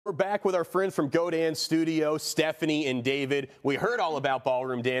We're back with our friends from GoDane Studio, Stephanie and David. We heard all about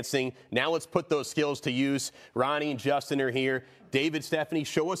ballroom dancing. Now let's put those skills to use. Rhoni and Justin are here. David, Stephanie,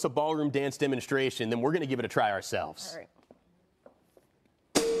 show us a ballroom dance demonstration, then we're going to give it a try ourselves. All right.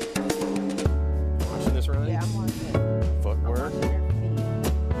 Watching this, Rhoni? Yeah, I'm watching it. Footwork.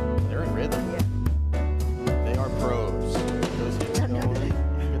 They're in rhythm. Yeah. They are pros. Those hips going.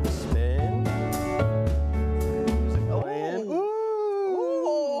 Get the spin. Music playing. Ooh.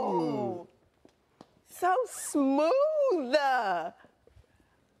 So smooth.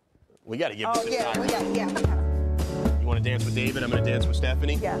 We got to give this a try. Yeah. You want to dance with David? I'm going to dance with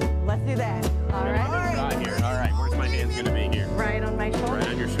Stephanie. Yeah, let's do that. All right. Here. All right, where's my hands going to be here? Right on my shoulder. Right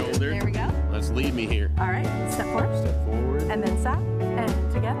on your shoulder. There we go. Let's lead me here. All right, step forward. Step forward. And then stop,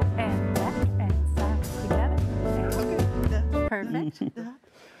 and together, and back, and stop, together. And perfect.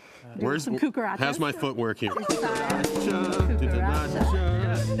 Where's some cucarachas. How's my footwork here? Cucaracha.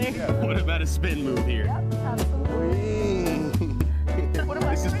 What about a spin move here? Yep, absolutely.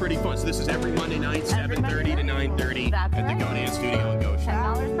 This is pretty fun. So this is every Monday night, 7:30 to 9:30 at the GoDane Studio in Goshen.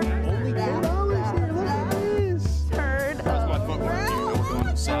 $10 per person. Only $10 here. Look at this. How's my footwork here? Going on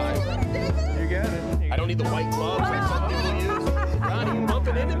the side. You got it. I don't need the white gloves like some people use. Ronnie, you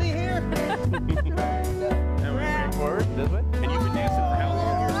bumping into me here? And we bring forward this way. And you've been dancing for how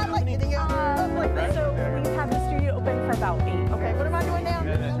long here, Stephanie? So we've had the studio open for about 8. Okay, what am I doing now?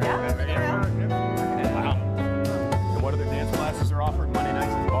 Wow. And what other dance classes are offered? Monday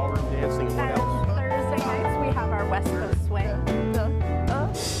nights is ballroom dancing and what And else? Thursday nights we have our West Coast swing.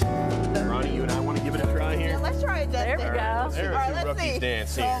 Ronnie, you and I want to give it a try here? Let's try it, Justin. There we go. There's All right, two let's rookies see.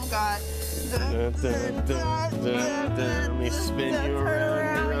 dance here. Oh, God. Let me spin you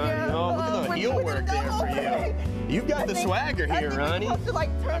around, Ronnie. Oh, look at the heel work there for you. You've got the swagger here, Ronnie. I think we're supposed to, like,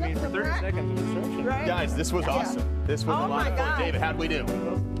 turn up For the 30 rack, seconds of instruction. right? Guys, this was awesome. This was a Oh lot my of fun. God. David, how'd we do?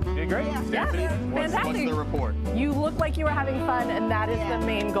 Did great. Stephanie, what's fantastic. the report? You look like you were having fun, and that is the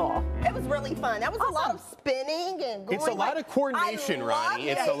main goal. It was really fun. That was a lot of spinning and going. It's a lot of coordination, Ronnie.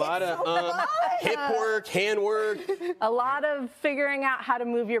 It's a lot of hip work, hand work. A lot of figuring out how to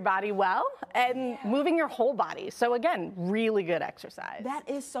move your body well and moving your whole body. So again, really good exercise. That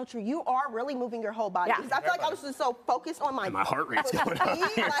is so true. You are really moving your whole body. Yeah. Because I feel like I was just so focused on my heart rate's going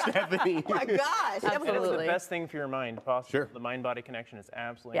up here, Stephanie. Oh my gosh. That was It was Absolutely. the best thing for your mind possible. Sure. The mind-body connection is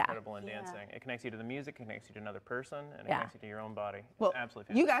absolutely incredible in dancing. It connects you to the music, it connects you to another person, and it connects you to your own body. Well, It's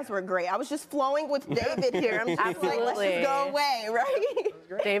absolutely you fantastic. guys were great. I was just flowing with David here. I'm just like, let's Absolutely. just go away,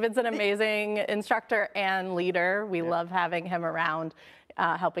 right? David's an amazing instructor and leader. We love having him around,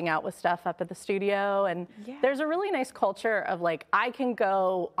 helping out with stuff up at the studio. And there's a really nice culture of like, I can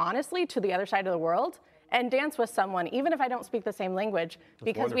go honestly to the other side of the world and dance with someone, even if I don't speak the same language,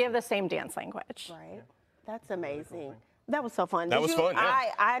 because we have the same dance language. Right. That's amazing. That was so fun. That Did was you- fun.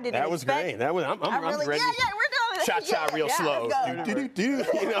 Yeah. I didn't That was expect- great. That was. I'm really, ready. Yeah, we're doing it. Cha-cha real slow. Let's go. Do.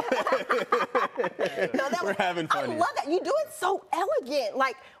 You know. No, We're having fun I here. love that. You do it so elegant.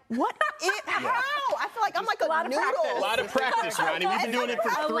 Like, what? How? I feel like I'm like a lot of noodle. practice. A lot of practice, Ronnie. We've been doing it for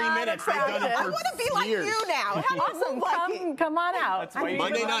 3 minutes. They've done it I for want to be like years. you now. How do you Awesome. move like it? Come on out. That's why you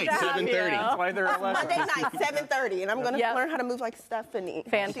Monday would love night, to have 7:30. you. That's why they're lessons. Monday night, 7:30, and I'm going to Yep. learn how to move like Stephanie. She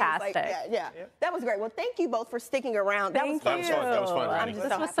was like, Fantastic. yeah. That was great. Well, thank you both for sticking around. That was Thank fun. you. That was fun, Ronnie. This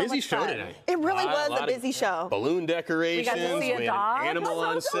was so Busy much show fun. today. It really was lot a of busy show. Balloon decorations. see a We had dog. an animal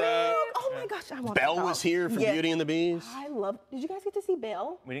on set. Oh my gosh, I want Belle that dog. was here from Yeah. Beauty and the Beast. I love. Did you guys get to see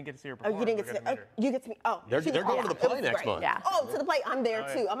Belle? We didn't get to see her Oh, perform. you didn't get We're to. gonna meet her. You get to meet. Oh, They're she was going to the awesome. It play was next great. month. Yeah. Oh, to the play. I'm there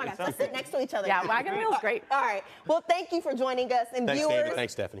too. Oh my gosh, let's sit next to each other. Yeah, wagon wheel's great. All right. Well, thank you for joining us, and Thanks, viewers. David.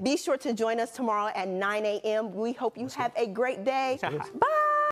 Thanks, Stephanie. Be sure to join us tomorrow at 9 a.m. We hope you have a great day. Bye.